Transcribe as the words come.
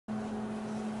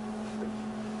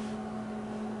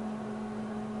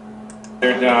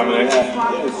There, Dominic.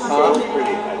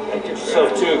 Get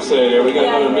yourself too excited. We got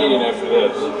another meeting after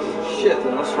this. Shit,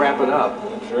 then let's wrap it up.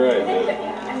 That's right.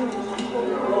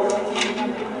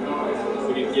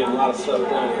 We need to get a lot of stuff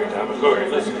done here, Dominic. All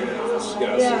right, let's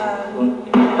discuss.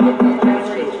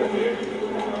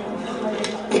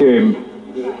 Okay.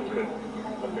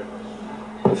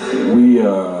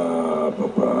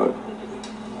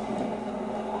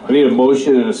 I need a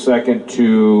motion and a second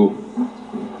to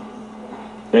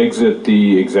exit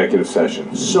the executive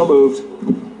session. So moved.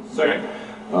 Second.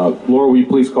 Laura, will you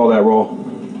please call that roll?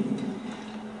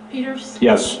 Peters?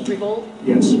 Yes. Revolt?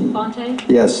 Yes. Fonte?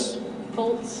 Yes.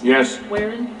 Foltz? Yes.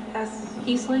 Waring? Yes.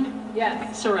 Kiesling?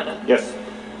 Yes. Soretta? Yes.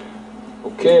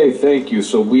 Okay, thank you.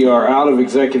 So we are out of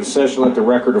executive session. Let the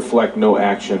record reflect no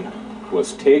action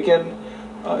was taken.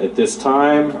 At this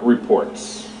time,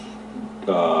 reports.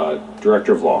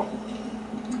 Director of Law.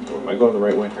 Am I going the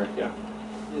right way here? Yeah.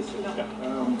 Yeah.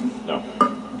 No.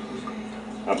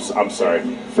 I'm sorry.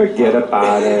 Forget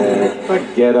about it.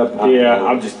 Forget about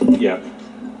it. Yeah.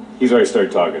 He's already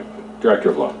started talking. Director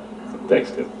of Law.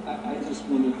 Thanks, Tim. I just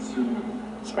wanted to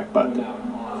Sorry, bud. point out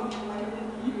on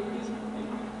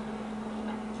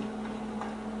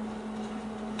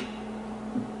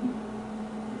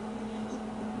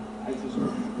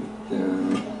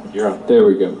You're on. there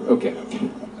we go. Okay.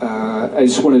 I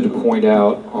just wanted to point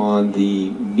out on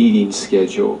the meeting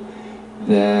schedule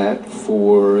that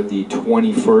for the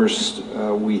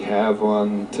 21st, we have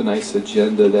on tonight's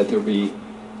agenda that there'll be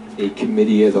a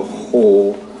committee of the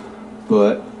whole,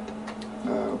 but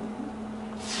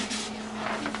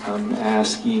I'm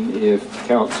asking if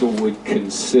council would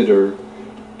consider,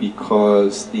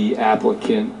 because the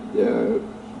applicant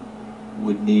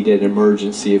would need an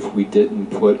emergency if we didn't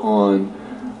put on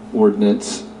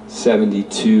ordinance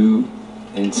 72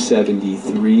 and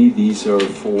 73. These are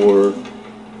for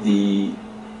the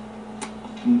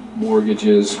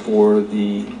mortgages for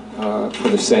the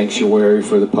sanctuary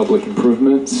for the public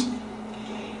improvements,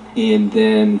 and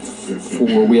then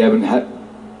we haven't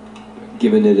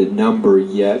given it a number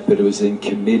yet, but it was in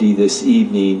committee this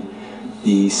evening.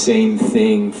 The same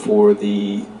thing for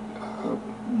the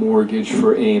mortgage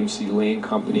for AMC Land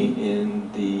Company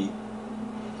in the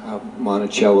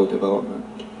Monticello development.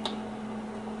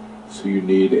 So you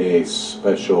need a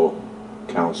special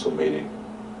council meeting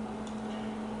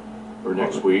For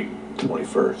next week?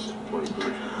 21st.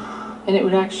 21st. And it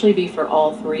would actually be for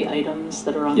all three items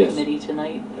that are on Yes. committee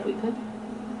tonight, if we could.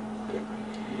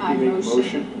 I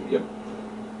motion. Yep.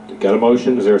 Got a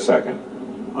motion? Is there a second?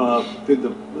 Let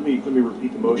me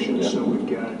repeat the motion. Yeah. So we've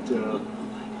got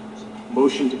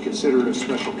motion to consider a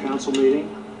special council meeting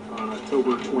on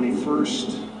October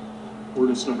 21st.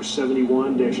 Ordinance number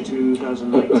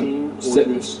 71-2019.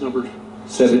 Ordinance number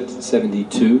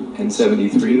 72 and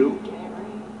 73.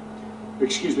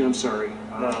 Excuse me, I'm sorry.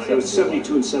 It was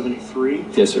 72 and 73.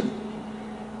 Yes, sir.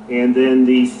 And then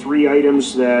the three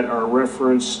items that are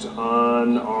referenced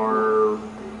on our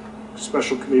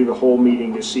special committee of the whole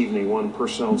meeting this evening. One,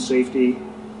 personnel and safety,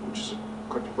 which is a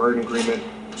collective bargaining agreement.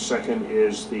 Second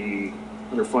is the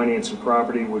under finance and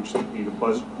property, which would be the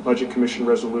budget commission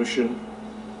resolution,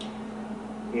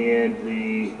 and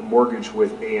the mortgage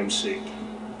with AMC.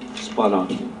 Spot on.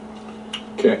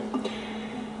 Okay.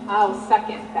 I'll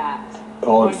second that.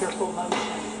 Wonderful motion.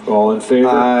 All in favor?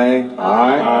 Aye.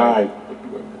 Aye.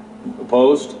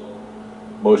 Opposed?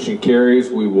 Motion carries.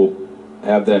 We will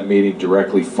have that meeting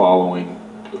directly following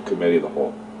the committee of the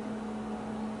whole.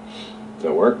 Does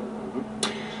that work?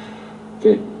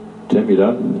 Okay. Tim, you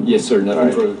done? Yes, sir. Nothing All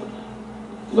right. further.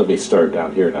 Let me start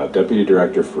down here now. Deputy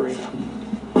Director Farina.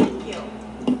 Thank you.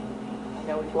 I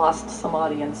know we've lost some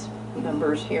audience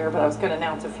members here, but I was going to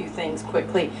announce a few things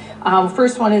quickly.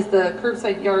 First one is the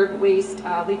curbside yard waste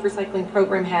leaf recycling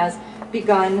program has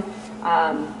begun.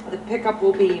 The pickup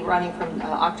will be running from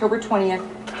October 20th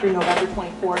through November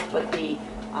 24th, but the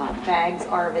bags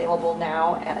are available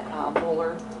now at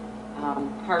Bowler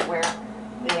Hardware,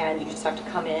 and you just have to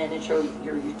come in and show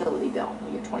your utility bill,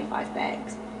 your 25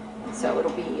 bags. So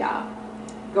it'll be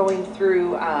going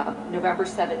through November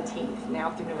 17th, now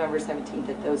through November 17th,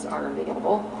 that those are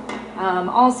available.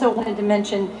 Also wanted to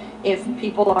mention, if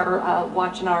people are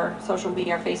watching our social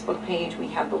media, our Facebook page, we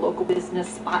have the local business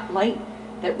spotlight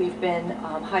that we've been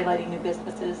highlighting new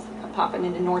businesses popping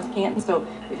into North Canton. So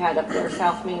we've had up there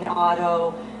South Main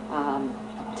Auto,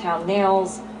 Town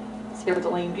Nails, Sarah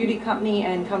Delane Beauty Company,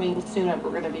 and coming soon up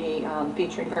we're going to be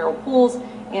featuring Barrel Pools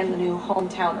and the new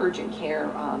Hometown Urgent Care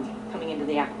coming into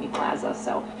the Acme Plaza.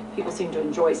 So people seem to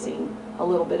enjoy seeing a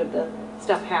little bit of the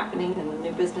stuff happening and the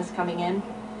new business coming in.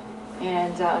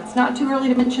 And it's not too early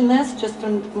to mention this,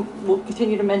 we'll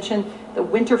continue to mention the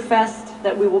Winterfest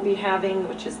that we will be having,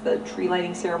 which is the tree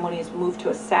lighting ceremony, is moved to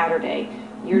a Saturday.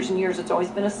 Years and years, it's always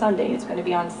been a Sunday. It's going to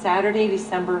be on Saturday,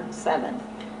 December 7th.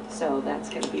 So that's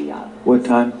going to be... What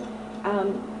time?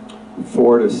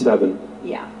 4 to 7.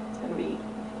 Yeah, it's going to be...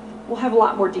 We'll have a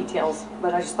lot more details,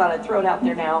 but I just thought I'd throw it out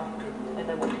there now, and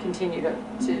then we'll continue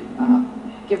to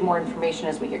give more information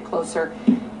as we get closer.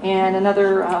 And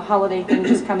another holiday thing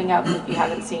just coming up, if you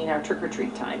haven't seen our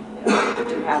trick-or-treat time, what we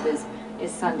do have is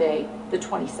Sunday, the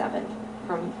 27th,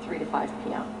 from 3 to 5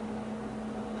 p.m.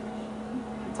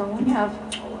 That's all I have.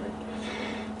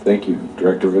 Thank you.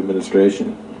 Director of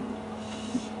Administration.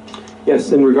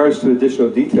 Yes, in regards to additional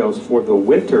details for the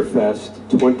Winterfest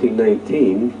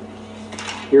 2019,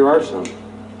 here are some.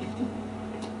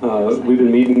 We've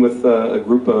been meeting with a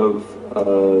group of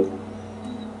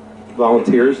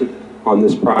volunteers on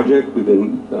this project.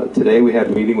 Today we had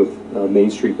a meeting with Main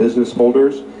Street business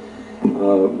holders.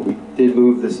 We did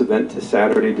move this event to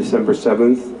Saturday, December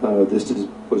 7th. This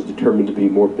was determined to be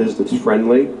more business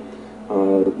friendly.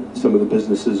 Some of the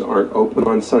businesses aren't open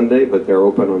on Sunday, but they're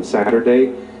open on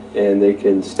Saturday, and they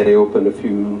can stay open a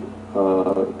few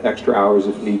extra hours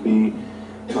if need be.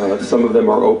 Some of them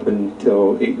are open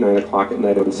till 8, 9 o'clock at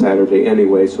night on Saturday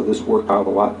anyway, so this worked out a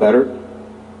lot better.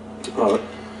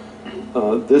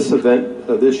 This event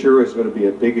this year is going to be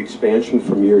a big expansion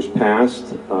from years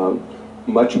past.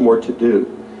 Much more to do.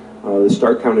 The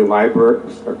Stark County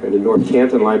North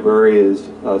Canton Library is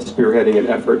spearheading an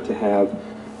effort to have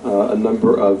a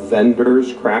number of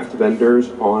vendors, craft vendors,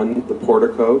 on the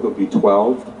portico. There'll be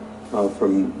 12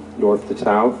 from north to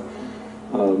south.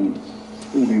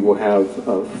 We will have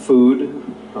food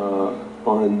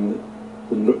on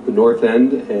the north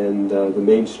end, and the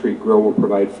Main Street Grill will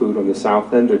provide food on the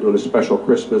south end. They're doing a special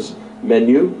Christmas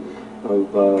menu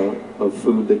of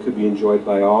food that could be enjoyed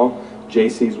by all.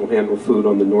 J.C.'s will handle food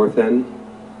on the north end.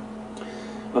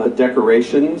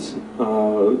 Decorations.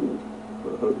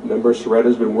 Member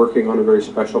Soretta's been working on a very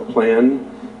special plan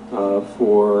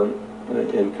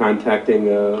and contacting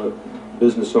a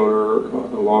business owner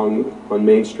on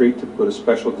Main Street to put a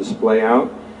special display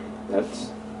out.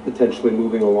 That's potentially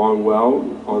moving along well.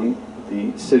 On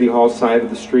the City Hall side of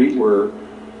the street, we're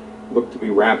look to be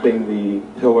wrapping the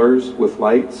pillars with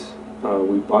lights.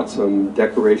 We bought some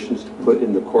decorations to put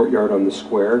in the courtyard on the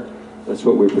square. That's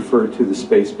what we refer to the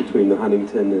space between the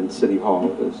Huntington and City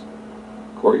Hall as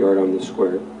courtyard on the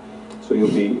square. So you'll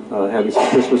be having some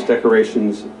Christmas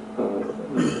decorations,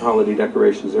 holiday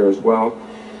decorations there as well.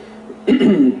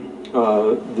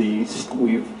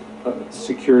 We've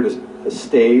secured a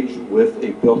stage with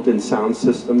a built-in sound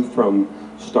system from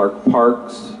Stark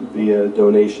Parks via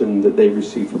donation that they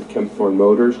received from Kempthorne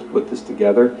Motors to put this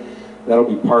together. That'll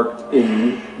be parked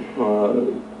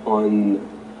on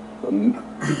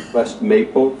West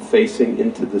Maple, facing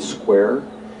into the square.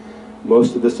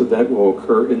 Most of this event will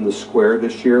occur in the square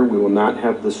this year. We will not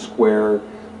have the square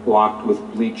blocked with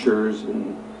bleachers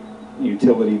and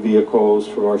utility vehicles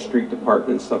from our street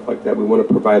department and stuff like that. We want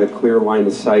to provide a clear line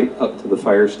of sight up to the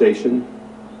fire station.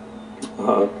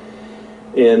 The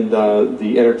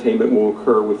entertainment will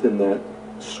occur within that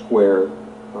square.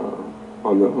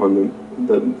 On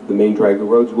the main drag. The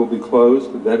roads will be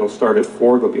closed. The event will start at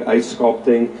 4. There'll be ice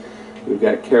sculpting. We've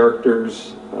got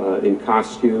characters in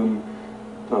costume.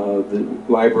 The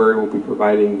library will be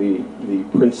providing the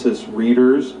Princess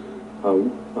Readers.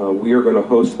 We are going to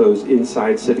host those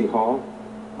inside City Hall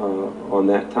on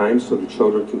that time, so the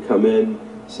children can come in,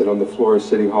 sit on the floor of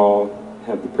City Hall,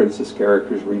 have the princess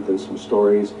characters read them some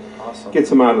stories. Awesome. Gets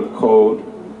them out of the cold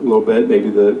a little bit.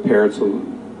 Maybe the parents will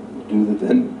do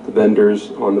the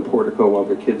vendors on the portico while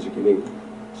their kids are getting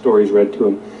stories read to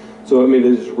them. So, I mean,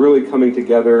 it is really coming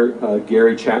together.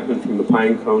 Gary Chapman from the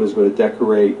Pine Cone is going to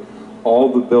decorate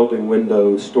all the building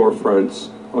windows,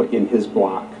 storefronts in his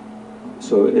block.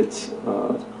 So it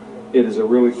is a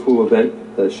really cool event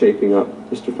shaping up.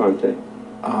 Mr. Fonte.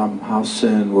 How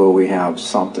soon will we have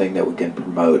something that we can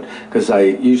promote? Because I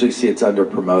usually see it's under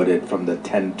promoted from the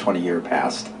 10, 20 year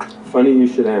past. Funny you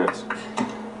should ask.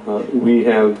 We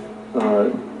have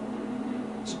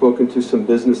spoken to some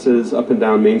businesses up and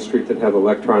down Main Street that have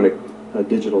electronic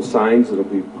digital signs that'll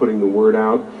be putting the word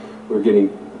out. We're getting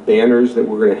banners that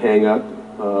we're going to hang up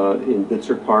in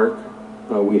Bitzer Park.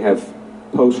 We have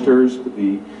posters to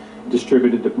be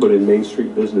distributed to put in Main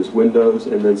Street business windows,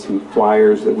 and then some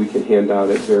flyers that we can hand out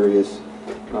at various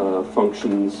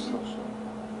functions.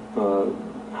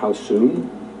 How soon?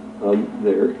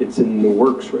 It's in the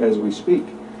works as we speak.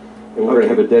 And we're going to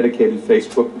have a dedicated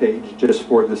Facebook page just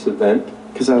for this event.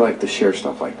 Because I like to share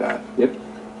stuff like that. Yep.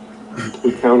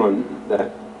 We count on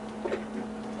that.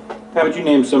 Pat, would you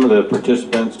name some of the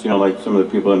participants, like some of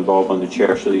the people involved on the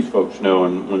chair so these folks know,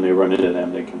 and when they run into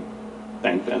them, they can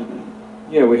thank them?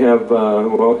 Yeah, we have,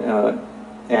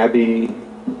 Abby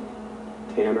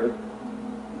Tanner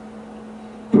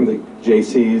from the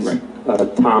J.C.'s, Right.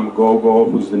 Tom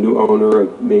Gogol, who's the new owner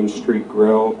of Main Street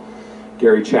Grill,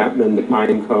 Gary Chapman, the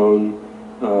Pine Cone.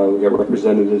 We got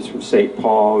representatives from St.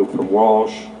 Paul and from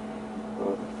Walsh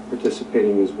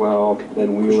participating as well.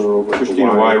 Ben Wheeler over Christina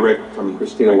at the Wyrick from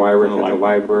Christina Wyrick at the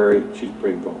library. She's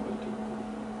pretty involved in it.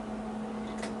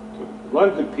 So, a lot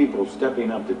of good people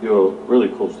stepping up to do really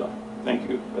cool stuff. Thank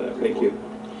you for that. Thank you.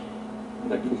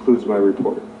 That concludes my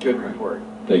report. Good report.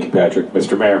 Thank you, Patrick.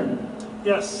 Mr. Mayor.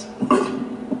 Yes.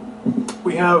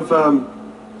 We have,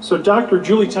 so Dr.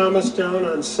 Julie Thomas down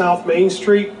on South Main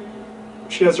Street.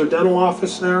 She has her dental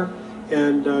office there,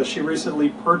 and she recently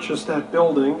purchased that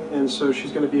building, and so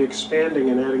she's going to be expanding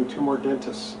and adding 2 more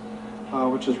dentists,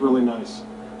 which is really nice.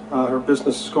 Her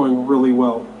business is going really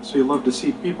well, so you love to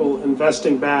see people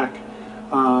investing back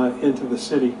into the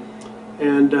city.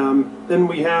 And then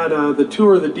we had the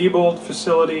tour of the Diebold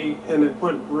facility, and it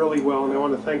went really well, and I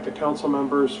want to thank the council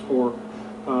members for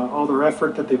all their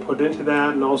effort that they put into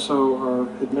that, and also our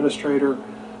administrator,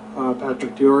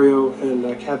 Patrick Diorio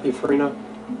and Kathy Farina.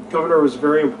 Governor was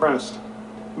very impressed.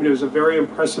 I mean, it was a very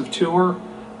impressive tour.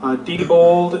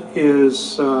 Diebold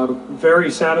is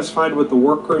very satisfied with the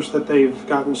workers that they've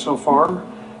gotten so far,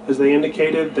 as they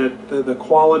indicated that the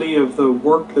quality of the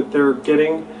work that they're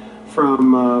getting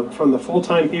from the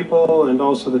full-time people and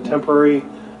also the temporary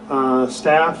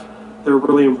staff, they're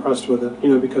really impressed with it,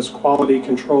 because quality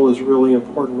control is really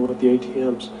important with the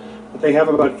ATMs. But they have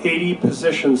about 80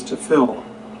 positions to fill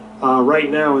right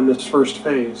now in this first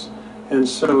phase. And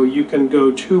so you can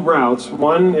go 2 routes.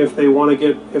 One, if people want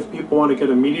to get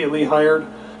immediately hired,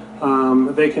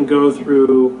 they can go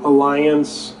through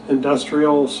Alliance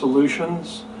Industrial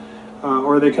Solutions,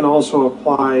 or they can also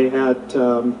apply at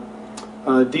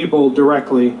Diebold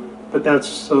directly, but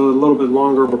that's a little bit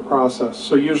longer of a process.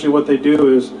 So usually what they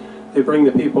do is they bring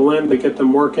the people in, they get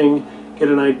them working, get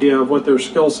an idea of what their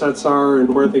skill sets are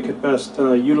and where they could best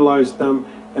utilize them,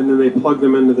 and then they plug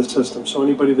them into the system. So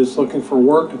anybody that's looking for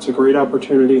work, it's a great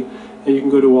opportunity, and you can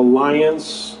go to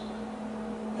Alliance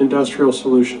Industrial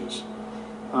Solutions.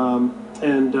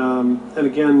 And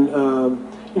again,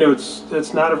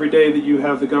 it's not every day that you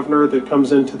have the governor that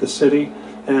comes into the city,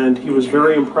 and he was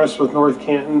very impressed with North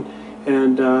Canton,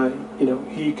 and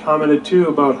he commented too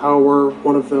about how we're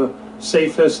one of the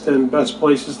safest and best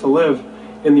places to live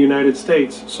in the United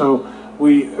States. So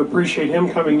we appreciate him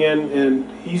coming in,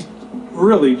 and he's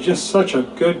really just such a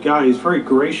good guy. He's very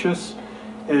gracious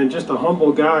and just a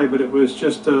humble guy, but it was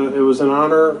just it was an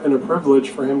honor and a privilege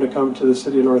for him to come to the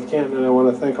city of North Canton, and I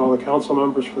want to thank all the council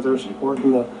members for their support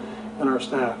and our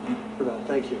staff for that.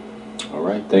 Thank you. All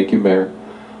right, thank you, Mayor.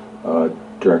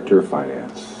 Director of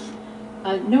Finance.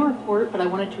 No report, but I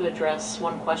wanted to address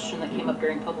one question that came up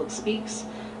during public speaks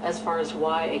as far as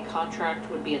why a contract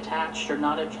would be attached or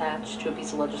not attached to a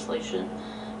piece of legislation.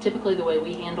 Typically, the way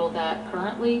we handle that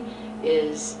currently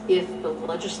is if the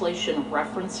legislation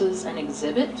references an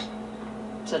exhibit,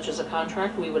 such as a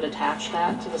contract, we would attach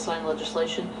that to the signed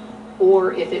legislation,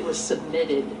 or if it was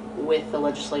submitted with the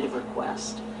legislative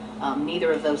request.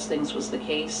 Neither of those things was the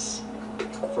case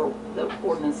for the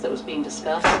ordinance that was being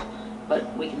discussed,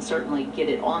 but we can certainly get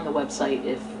it on the website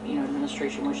if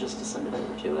administration wishes to send it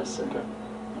over to us and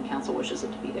council wishes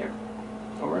it to be there.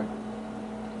 All right.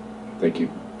 Thank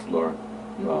you, Laura.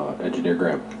 Engineer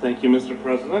Graham. Thank you, Mr.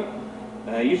 President.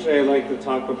 Usually I like to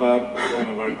talk about kind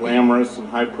of our glamorous and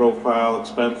high-profile,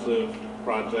 expensive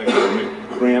projects and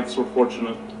grants we're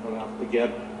fortunate enough to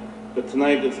get, but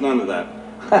tonight it's none of that.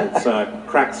 It's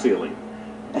crack sealing,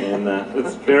 and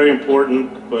it's very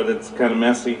important, but it's kind of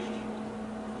messy,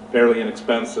 fairly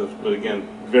inexpensive, but again,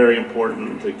 very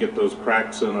important to get those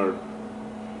cracks in our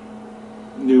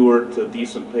newer to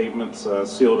decent pavements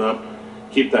sealed up,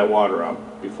 keep that water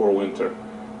out before winter.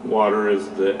 Water is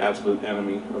the absolute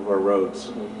enemy of our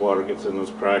roads. Water gets in those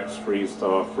cracks, freeze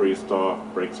thaw,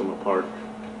 breaks them apart.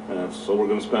 So we're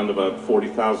going to spend about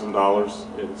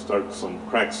 $40,000. It'll start some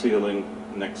crack sealing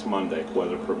next Monday,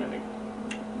 weather permitting.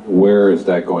 Where is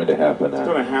that going to happen at? It's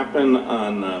going to happen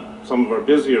on some of our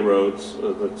busier roads,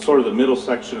 sort of the middle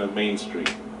section of Main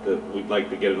Street, that we'd like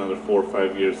to get another 4 or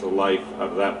 5 years of life out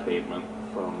of that pavement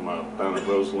from down at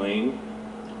Rose Lane,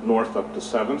 north up to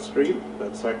 7th Street,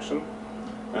 that section.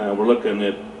 We're looking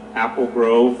at Apple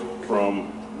Grove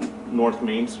from North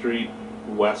Main Street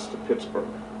west to Pittsburgh.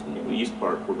 The east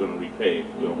part we're going to repave.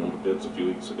 We opened the bids a few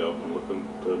weeks ago. We're looking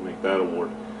to make that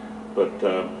award. But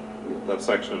that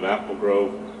section of Apple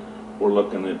Grove we're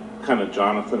looking at kind of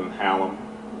Jonathan and Hallam,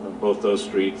 both those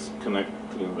streets connect,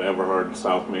 to Everhard and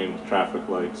South Main with traffic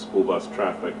lights, school bus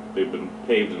traffic. They've been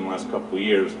paved in the last couple of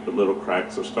years, but little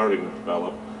cracks are starting to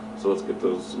develop. So let's get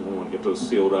those, we want to get those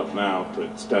sealed up now to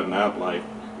extend that life.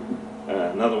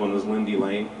 Another one is Lindy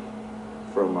Lane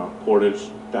from Portage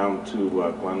down to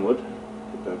Glenwood.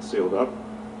 Get that sealed up.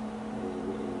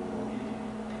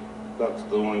 That's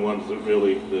the only ones that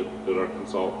really, that our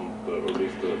consultant, or at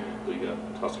least the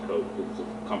Tusco, is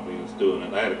the company that's doing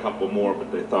it. I had a couple more,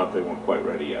 but they thought they weren't quite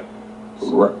ready yet.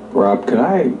 Rob, can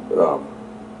I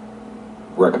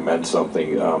recommend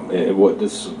something?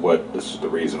 This is the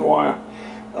reason why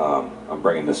I'm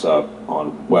bringing this up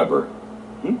on Weber.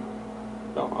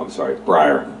 No, I'm sorry,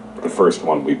 Breyer. The first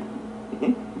one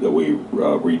that we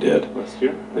redid last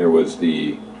year. There was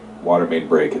the water main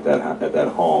break at that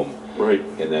home. Right.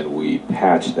 And then we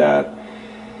patched that.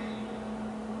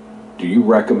 Do you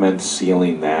recommend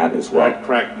sealing that as well? That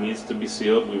crack needs to be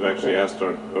sealed. We've actually asked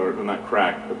or not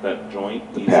crack, but that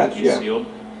joint needs patch, to be sealed.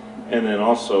 And then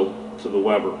also to the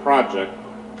Weber project,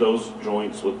 those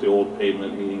joints with the old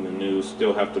pavement meeting the new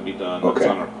still have to be done. Okay.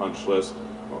 That's on our punch list.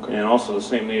 Okay. And also the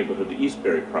same neighborhood, the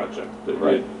Eastbury project that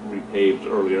we had repaved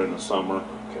earlier in the summer.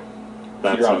 Okay.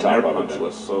 That's on their punch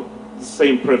list. So the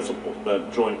same principle,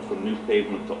 that joint from new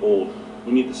pavement to old,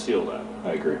 we need to seal that.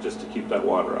 I agree. Just to keep that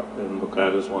water up. And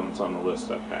that is one that's on the list,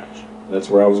 that patch. That's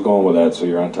where I was going with that, so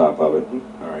you're on top of it.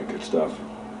 All right, good stuff.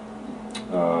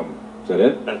 Is that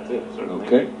it? That's it, certainly.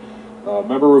 Okay.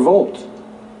 Member Revolt?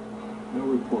 No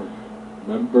report.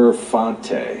 Member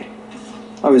Fonte?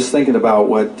 I was thinking about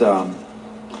what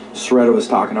Soretta was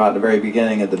talking about at the very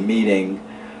beginning of the meeting,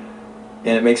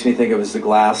 and it makes me think of is the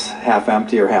glass half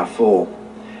empty or half full.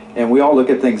 And we all look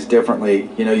at things differently.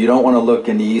 You know, you don't want to look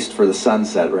in the east for the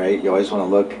sunset, right? You always want to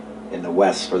look in the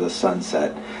west for the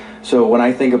sunset. So when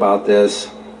I think about this,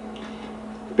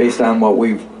 based on what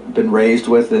we've been raised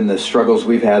with and the struggles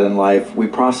we've had in life, we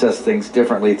process things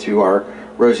differently through our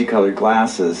rosy-colored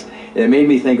glasses. And it made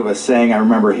me think of a saying I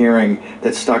remember hearing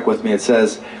that stuck with me. It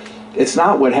says, it's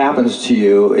not what happens to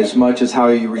you as much as how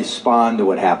you respond to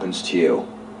what happens to you.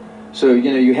 So,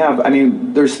 you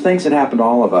know, there's things that happen to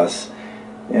all of us.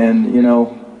 And, you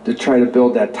know, to try to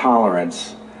build that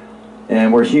tolerance.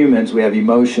 And we're humans, we have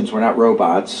emotions, we're not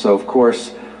robots. So, of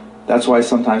course, that's why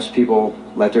sometimes people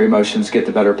let their emotions get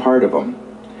the better part of them.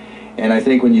 And I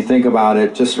think when you think about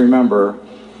it, just remember,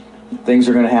 things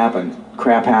are going to happen.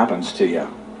 Crap happens to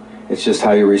you. It's just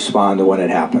how you respond to when it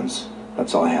happens.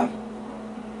 That's all I have.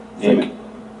 Amen.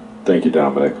 Thank you,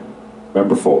 Dominic.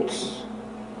 Member Foltz?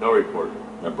 No report.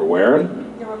 Member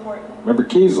Warren? No report. Member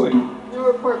Keesley? No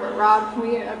report, but Rob, can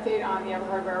we get an update on the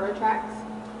Everhard Railroad tracks?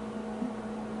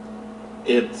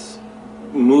 It's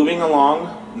moving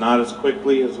along, not as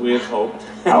quickly as we had hoped.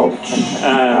 Ouch.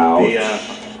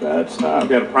 Ouch. That's not.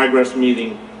 We had a progress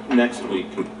meeting next week.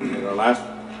 At our last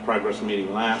progress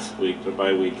meeting last week, the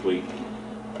bi-weekly,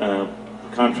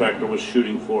 contractor was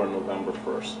shooting for November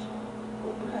 1st.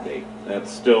 Open date.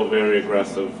 That's still very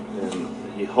aggressive, and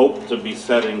he hoped to be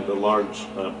setting the large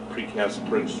precast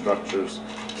bridge structures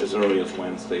as early as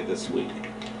Wednesday this week.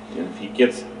 And if he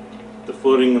gets the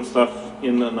footing and stuff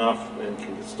in enough and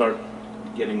can start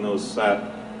getting those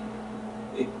set,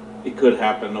 it could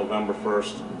happen November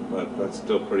 1st, but that's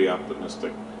still pretty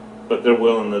optimistic. But they're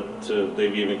willing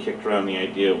they've even kicked around the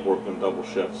idea of working double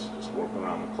shifts, just working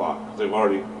around the clock. They've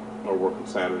already are working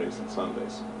Saturdays and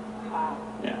Sundays. Wow.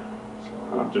 Yeah,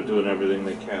 so they're doing everything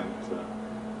they can to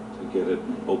get it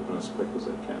open as quick as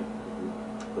they can.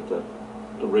 But the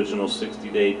original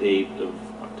 60-day date of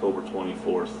October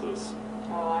 24th is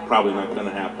probably not going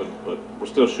to happen, but we're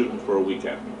still shooting for a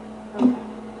weekend. Okay.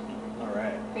 All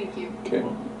right. Thank you. Okay.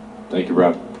 Thank you,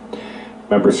 Rob.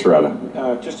 Member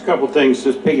Soretta? Just a couple things,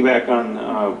 just piggyback on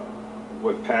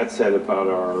what Pat said about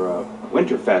our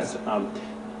Winterfest.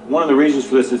 One of the reasons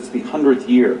for this is the 100th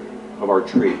year of our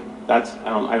tree. That's,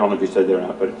 I don't know if you said that or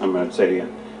not, but I'm going to say it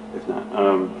again, if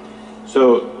not.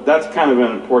 So that's kind of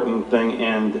an important thing,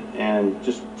 and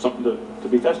just something to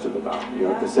be festive about, you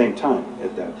know, at the same time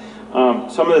at that.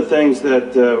 Some of the things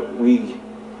that we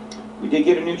did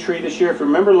get a new tree this year. If you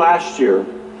remember last year,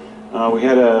 we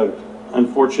had a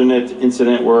unfortunate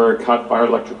incident where it caught fire,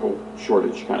 electrical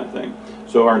shortage kind of thing.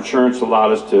 So our insurance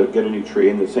allowed us to get a new tree,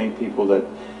 and the same people that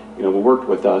worked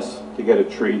with us to get a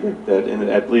tree and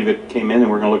I believe it came in,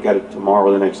 and we're going to look at it tomorrow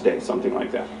or the next day, something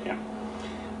like that. Yeah.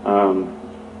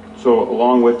 So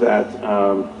along with that,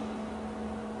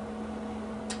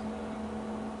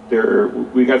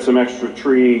 we got some extra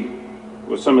tree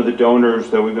with some of the donors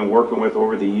that we've been working with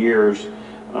over the years,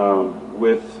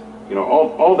 with you know,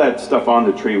 all that stuff on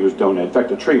the tree was donated. In fact,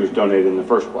 the tree was donated in the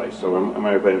first place, so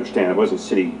everybody understand it wasn't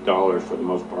city dollars for the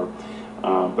most part.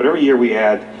 But every year we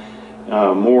add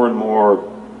more and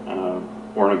more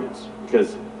ornaments,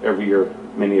 because every year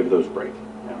many of those break.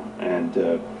 You know?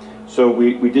 And so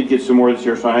we did get some more this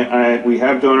year. So we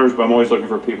have donors, but I'm always looking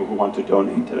for people who want to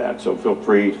donate to that. So feel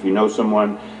free, if you know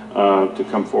someone, to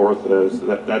come forth.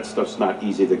 That stuff's not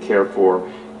easy to care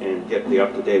for and get the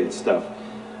up-to-date stuff.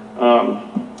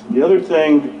 The other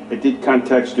thing, I did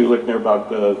contact Stu Lickner about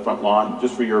the front lawn.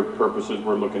 Just for your purposes,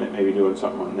 we're looking at maybe doing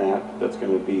something on that. That's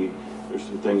going to be, there's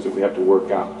some things that we have to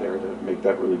work out there to make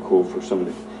that really cool for some of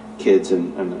the kids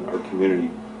and our community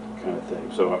kind of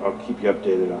thing. So I'll keep you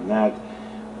updated on that.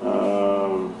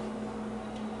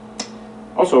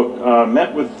 Also,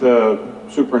 met with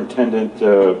Superintendent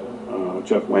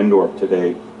Jeff Wendorf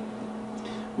today.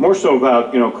 More so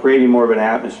about, you know, creating more of an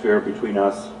atmosphere between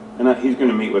us. And he's going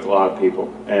to meet with a lot of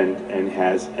people, and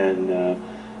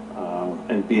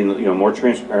being, you know, more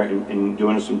transparent and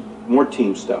doing some more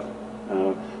team stuff.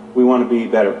 We want to be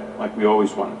better, like we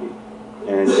always want to be,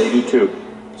 and they do too.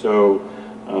 So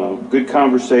good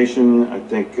conversation. I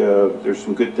think there's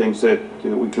some good things that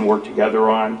we can work together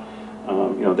on.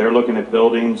 You know, they're looking at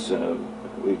buildings.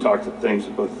 We talked to things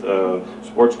with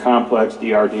sports complex,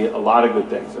 DRD, a lot of good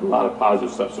things, and a lot of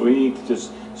positive stuff. So we need to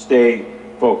just stay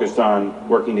focused on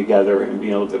working together and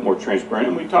being a little bit more transparent.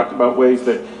 And we talked about ways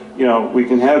that, you know, we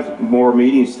can have more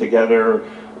meetings together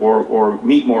or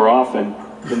meet more often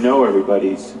to know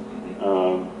everybody's,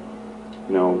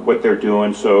 you know, what they're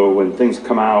doing. So when things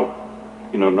come out,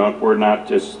 you know, we're not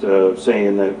just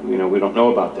saying that, you know, we don't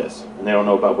know about this and they don't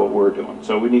know about what we're doing.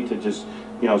 So we need to just,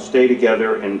 you know, stay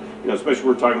together, and, you know, especially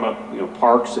we're talking about, you know,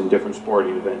 parks and different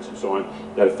sporting events and so on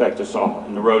that affect us all,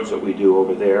 and the roads that we do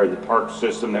over there, and the park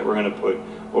system that we're going to put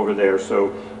over there.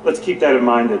 So let's keep that in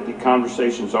mind, that the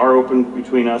conversations are open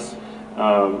between us,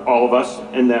 all of us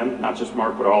and them, not just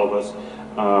Mark, but all of us.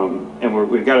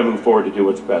 And we've got to move forward to do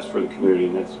what's best for the community,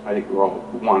 and that's, I think we're all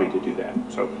wanting to do that.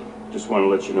 So just want to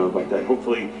let you know about that.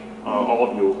 Hopefully all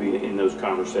of you will be in those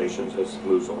conversations as it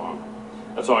moves along.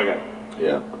 That's all I got.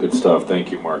 Yeah, good stuff.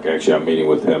 Thank you, Mark. Actually, I'm meeting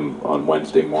with him on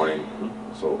Wednesday morning,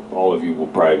 so all of you will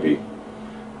probably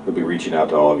he'll be reaching out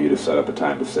to all of you to set up a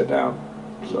time to sit down.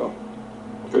 So,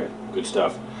 good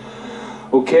stuff.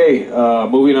 Okay,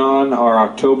 moving on, our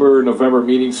October-November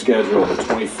meeting schedule, the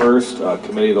 21st,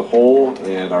 Committee of the Whole,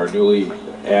 and our newly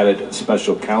added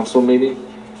special council meeting.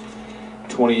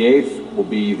 28th will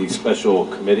be the special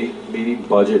committee meeting,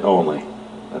 budget only.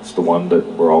 That's the one that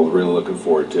we're all really looking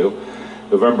forward to.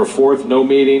 November 4th, no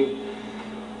meeting.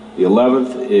 The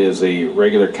 11th is a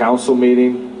regular council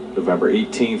meeting. November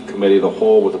 18th, Committee of the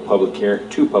Whole with a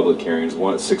two public hearings,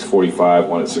 one at 6:45,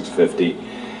 one at 6:50,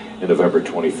 and November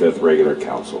 25th, regular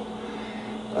council.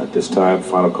 At this time,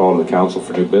 final call to the council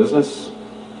for new business.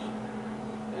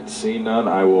 And seeing none,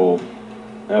 I will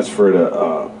ask for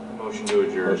a Motion to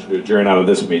adjourn. motion to adjourn out of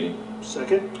this meeting.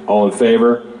 Second. All in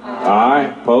favor?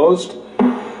 Aye. Opposed?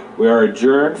 We are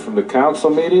adjourned from the council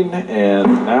meeting, and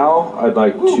now I'd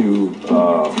like to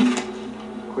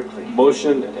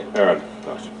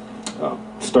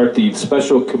start the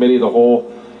special committee of the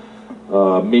whole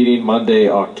meeting Monday,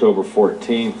 October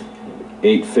 14th,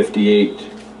 8:58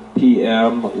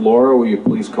 p.m. Laura, will you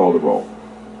please call the roll?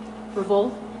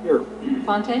 Revolt. Here.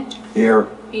 Fonte. Here.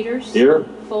 Peters. Here.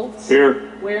 Foltz.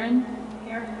 Here. Waring.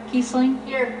 Here. Kiesling.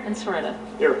 Here. And Soretta.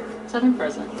 Here. 7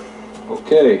 present.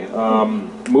 Okay,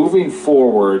 moving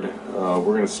forward, we're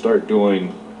going to start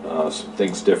doing some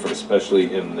things different,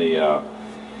 especially in the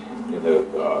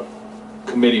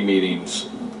committee meetings.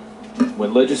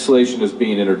 When legislation is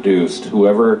being introduced,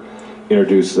 whoever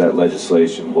introduces that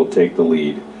legislation will take the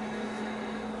lead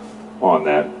on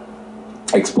that.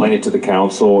 Explain it to the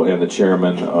council and the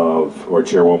chairman or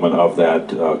chairwoman of that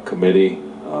committee,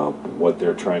 what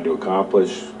they're trying to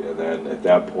accomplish, and then at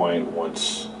that point,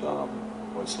 once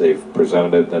they've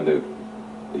presented it, then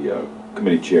the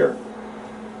committee chair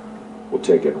will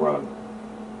take it and run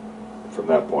from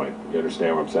that point. You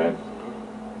understand what I'm saying?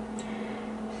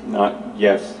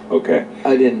 Yes. Okay.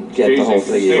 I didn't get the whole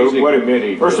thing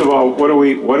either. First of all, what are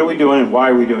we doing and why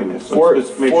are we doing this? For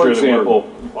That example,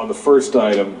 on the first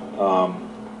item,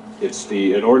 it's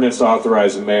an ordinance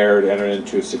authorizing the mayor to enter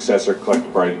into a successor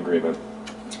collective bargaining agreement.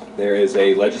 There is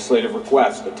a legislative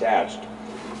request attached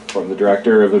from the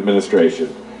Director of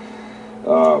Administration,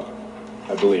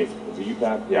 I believe. Was it you,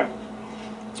 Pat? Yeah.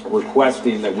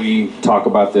 Requesting that we talk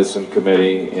about this in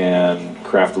committee and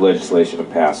craft the legislation and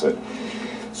pass it.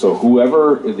 So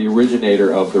whoever the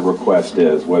originator of the request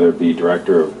is, whether it be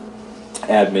Director of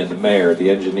Admin, the Mayor, the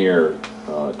Engineer,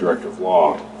 Director of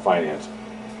Law, Finance,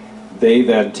 they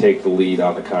then take the lead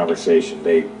on the conversation.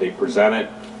 They present it,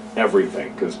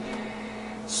 everything, because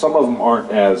some of them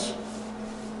aren't as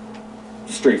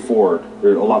straightforward.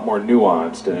 They're a lot more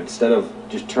nuanced, and instead of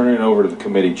just turning it over to the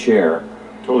committee chair,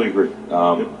 Totally agree.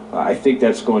 I think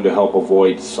that's going to help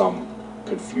avoid some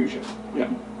confusion.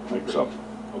 Yeah, I agree. So,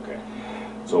 okay.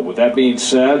 So with that being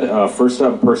said, first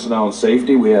up in Personnel and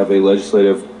Safety, we have a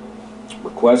legislative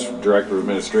request from Director of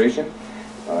Administration.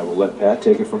 I will let Pat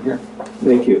take it from here.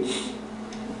 Thank you.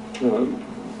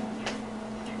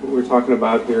 What we're talking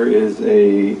about here is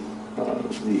the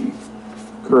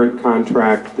current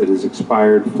contract that is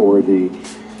expired for the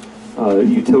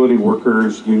Utility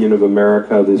Workers Union of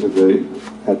America. These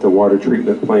are at the water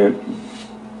treatment plant.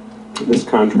 This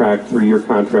contract, 3-year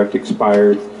contract,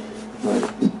 expired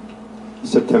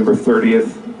September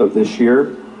 30th of this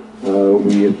year.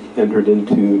 We have entered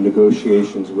into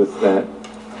negotiations with that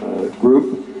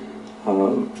group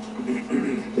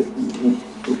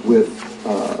with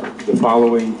the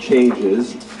following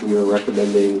changes. We are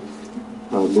recommending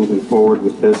moving forward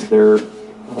with this. Their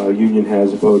union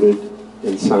has voted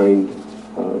and signed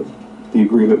the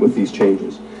agreement with these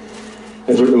changes.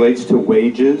 As it relates to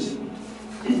wages,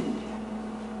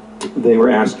 they were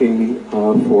asking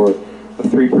for a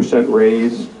 3%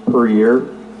 raise per year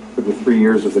for the 3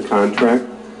 years of the contract.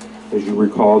 As you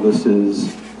recall, this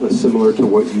is similar to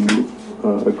what you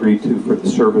agreed to for the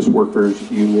Service Workers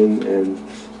Union and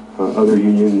other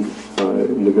union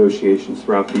negotiations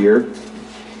throughout the year.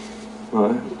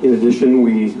 In addition,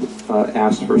 we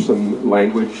asked for some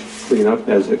language cleanup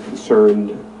as it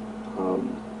concerned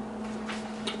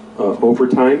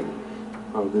overtime.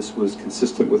 This was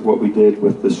consistent with what we did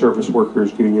with the Service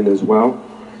Workers Union as well.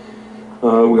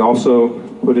 We also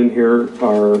put in here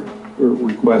our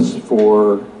request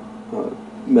for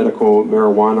medical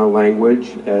marijuana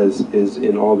language, as is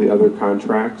in all the other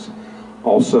contracts.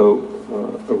 Also,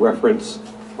 a reference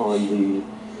on the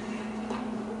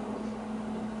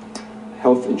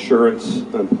health insurance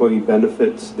employee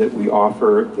benefits that we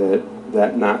offer,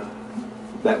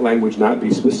 that language not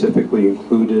be specifically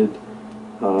included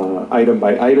item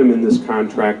by item in this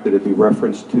contract, that it be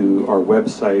referenced to our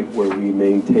website where we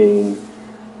maintain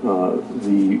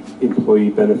the employee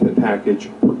benefit package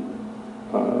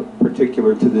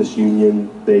particular to this union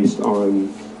based on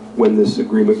when this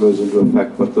agreement goes into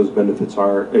effect, what those benefits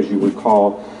are. As you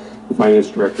recall, the finance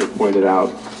director pointed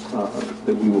out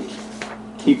that we will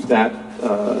keep that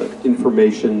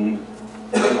information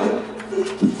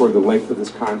for the length of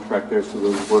this contract there, so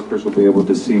those workers will be able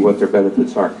to see what their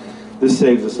benefits are. This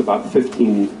saves us about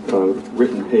 15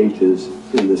 written pages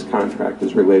in this contract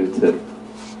as related to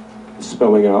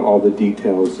spelling out all the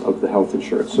details of the health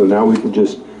insurance. So now we can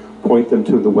just point them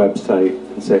to the website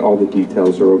and say all the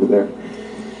details are over there.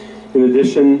 In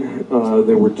addition,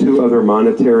 there were 2 other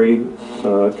monetary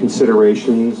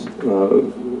considerations,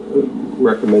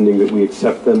 recommending that we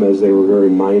accept them as they were very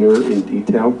minor in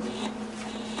detail.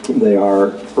 They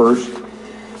are, first,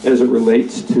 as it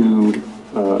relates to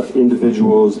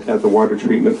individuals at the water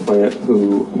treatment plant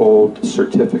who hold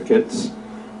certificates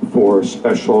for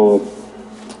special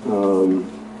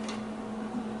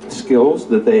skills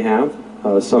that they have.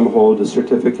 Some hold a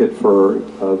certificate for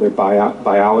their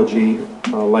biology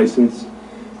license,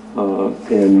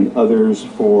 and others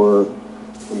for,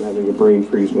 I'm having a brain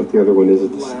freeze, what the other one is.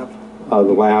 The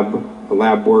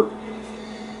lab work.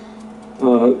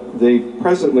 They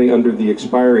presently, under the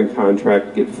expiring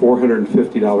contract, get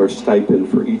 $450 stipend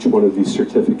for each one of these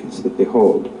certificates that they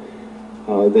hold.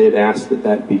 They had asked that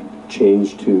that be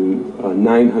changed to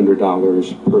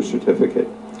 $900 per certificate.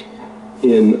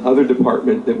 In other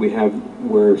department that we have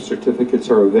where certificates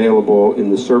are available, in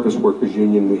the Service Workers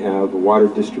Union, we have a water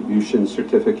distribution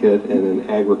certificate and an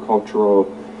agricultural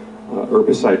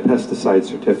herbicide pesticide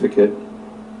certificate.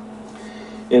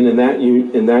 And in that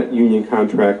union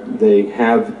contract, they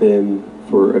have been,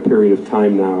 for a period of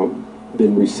time now,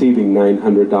 been receiving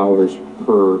 $900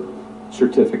 per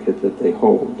certificate that they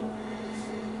hold.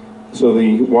 So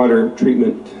the water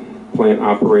treatment plant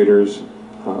operators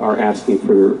are asking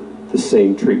for the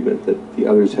same treatment that the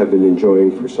others have been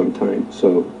enjoying for some time.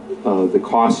 So the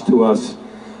cost to us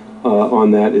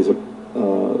on that is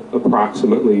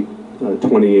approximately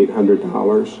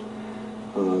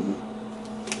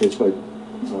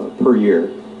 $2,800 per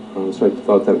year. So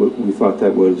we thought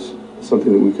that was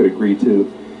something that we could agree to.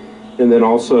 And then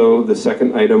also the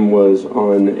second item was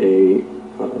on a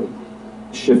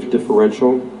shift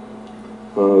differential.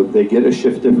 They get a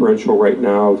shift differential right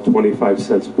now of 25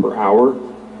 cents per hour.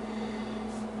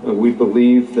 We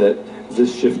believe that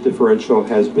this shift differential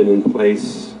has been in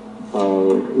place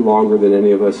longer than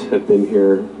any of us have been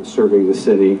here serving the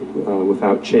city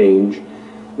without change.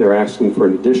 They're asking for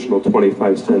an additional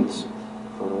 25 cents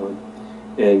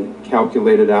and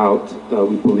calculated out,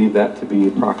 we believe that to be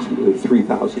approximately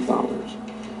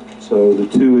 $3,000. So the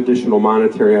two additional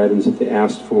monetary items that they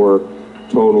asked for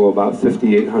total about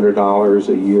 $5,800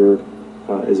 a year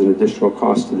as an additional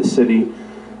cost to the city.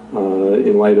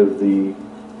 In light of the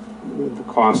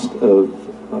cost of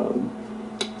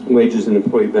wages and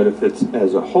employee benefits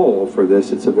as a whole for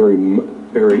this, it's a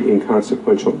very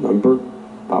inconsequential number,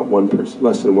 about 1%,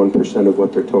 less than 1% of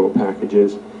what their total package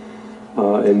is.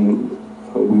 And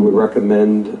we would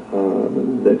recommend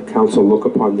that council look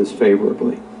upon this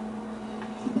favorably.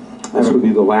 This would be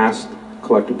the last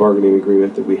collective bargaining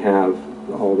agreement that we have.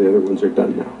 All the other ones are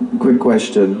done now. Quick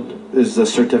question. Is the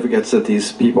certificates that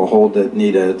these people hold that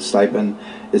need a stipend,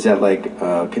 is that like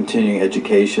continuing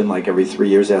education, like every 3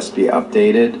 years has to be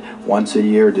updated once a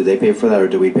year? Do they pay for that or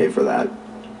do we pay for that?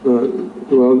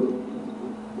 Well,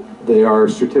 they are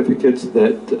certificates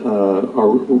that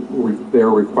they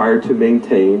are required to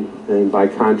maintain, and by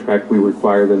contract we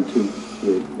require them to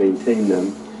maintain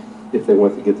them if they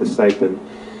want to get the stipend.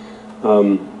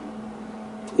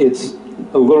 It's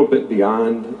a little bit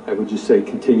beyond, I would just say,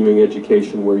 continuing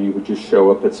education where you would just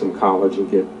show up at some college and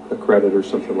get a credit or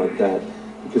something like that,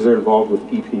 because they're involved with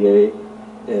EPA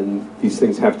and these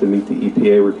things have to meet the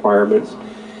EPA requirements.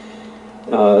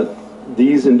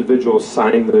 These individuals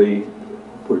sign the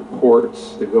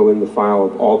reports that go in the file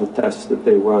of all the tests that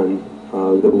they run,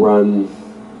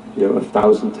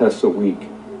 1,000 tests a week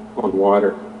on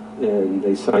water, and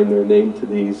they sign their name to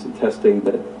these, attesting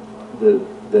that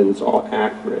it's all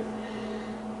accurate.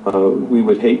 We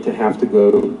would hate to have to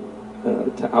go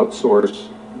to outsource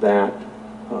that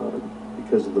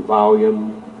because of the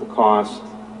volume, the cost,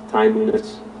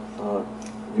 timeliness.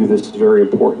 View this as very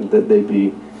important that they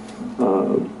be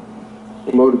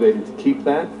motivated to keep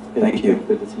that. And Thank you.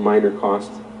 That it's a minor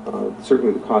cost.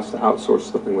 Certainly the cost to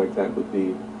outsource something like that would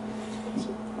be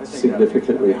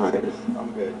significantly higher.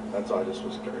 I'm good. That's all. I just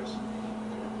was curious.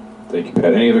 Thank you,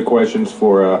 Pat. Any other questions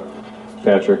for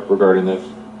Patrick regarding this?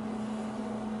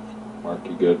 Mark,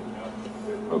 you good?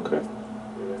 Okay.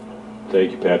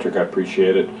 Thank you, Patrick. I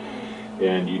appreciate it.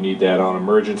 And you need that on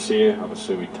emergency. I'm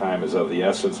assuming time is of the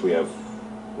essence. We have,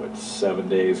 what, 7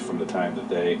 days from the time that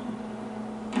they...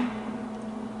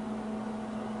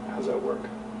 How's that work?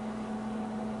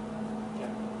 Yeah,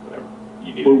 whatever.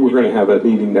 You need We're going to have a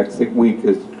meeting next week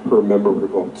as per member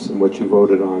votes and what you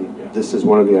voted on. Yeah. This is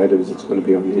one of the items that's going to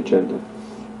be on the agenda.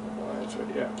 That's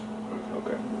right, yeah.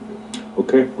 Okay.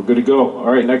 Okay, we're good to go.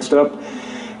 All right, next up,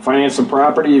 finance and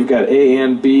property. You've got A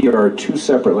and B are two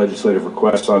separate legislative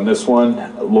requests on this one.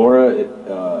 Laura, it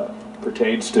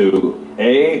pertains to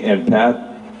A, and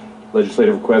Pat,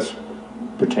 legislative request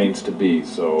pertains to B.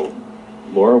 So,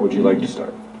 Laura, would you like to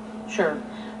start? Sure.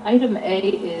 Item A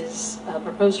is a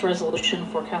proposed resolution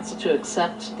for council to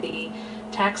accept the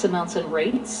tax amounts and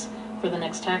rates for the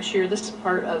next tax year. This is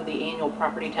part of the annual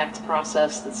property tax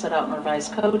process that's set out in the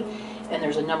revised code, and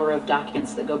there's a number of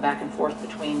documents that go back and forth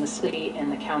between the city and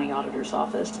the county auditor's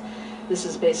office. This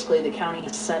is basically, the county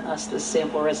has sent us this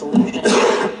sample resolution.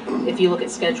 If you look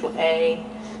at Schedule A,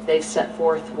 they've set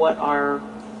forth what our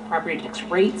property tax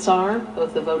rates are,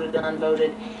 both the voted and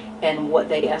unvoted, and what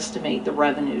they estimate the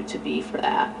revenue to be for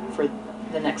that, for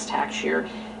the next tax year.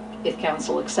 If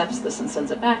council accepts this and sends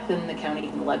it back, then the county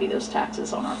can levy those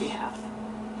taxes on our behalf.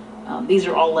 These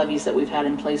are all levies that we've had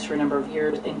in place for a number of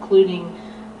years, including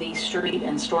the street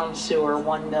and storm sewer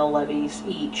 1 mil levies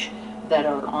each that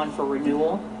are on for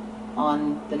renewal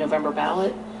on the November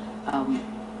ballot.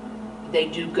 They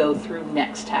do go through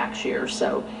next tax year,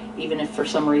 so even if for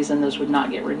some reason those would not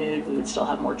get renewed, we would still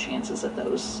have more chances at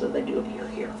those, so they do appear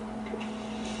here.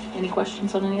 Any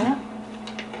questions on any of that?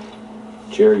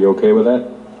 Chair, you okay with that?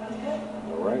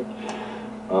 All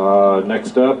right.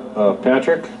 Next up,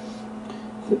 Patrick.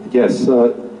 Yes,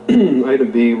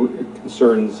 item B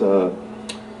concerns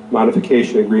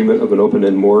modification agreement of an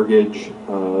open-end mortgage.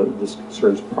 This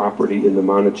concerns property in the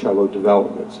Monticello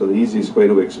development. So the easiest way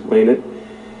to explain it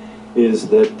is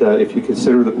that if you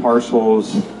consider the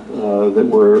parcels that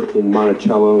were in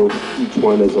Monticello, each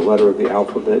one is a letter of the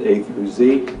alphabet A through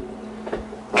Z.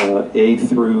 A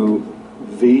through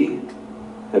V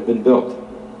have been built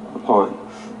upon.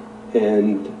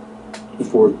 And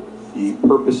for the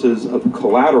purposes of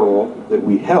collateral that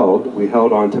we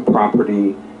held onto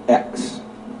property X,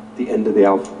 the end of the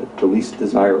alphabet, the least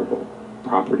desirable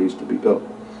properties to be built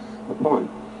upon.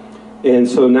 And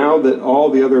so now that all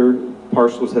the other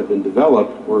parcels have been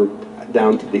developed, we're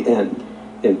down to the end.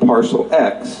 And parcel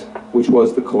X which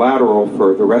was the collateral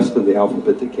for the rest of the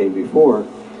alphabet that came before,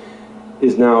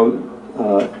 is now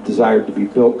desired to be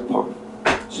built upon.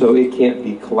 So it can't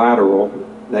be collateral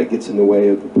that gets in the way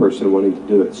of the person wanting to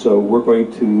do it. So we're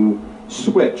going to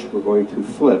switch, we're going to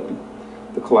flip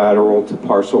the collateral to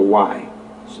parcel Y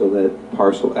so that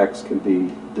parcel X can be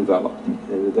developed.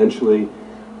 And eventually,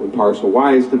 when parcel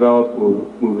Y is developed, we'll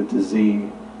move it to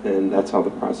Z, and that's how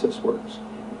the process works.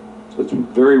 So it's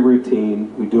very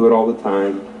routine. We do it all the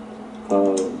time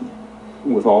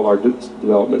with all our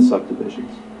development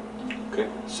subdivisions. Okay.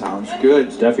 Sounds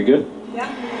good. Staff, you good? Yeah.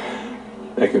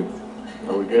 That could,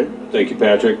 Are we good? thank you,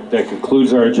 Patrick. That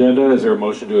concludes our agenda. Is there a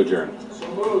motion to adjourn?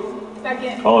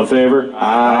 Second. All in favor?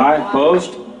 Aye.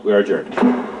 Opposed? We are adjourned.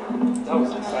 That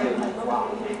was exciting.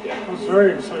 Wow. It was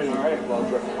very exciting. All right, well,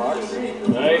 Fox.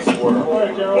 Nice work. All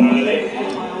right, Daryl.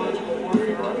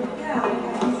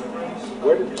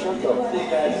 Where did Chuck go?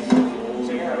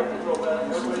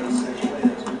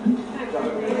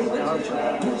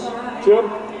 Jim?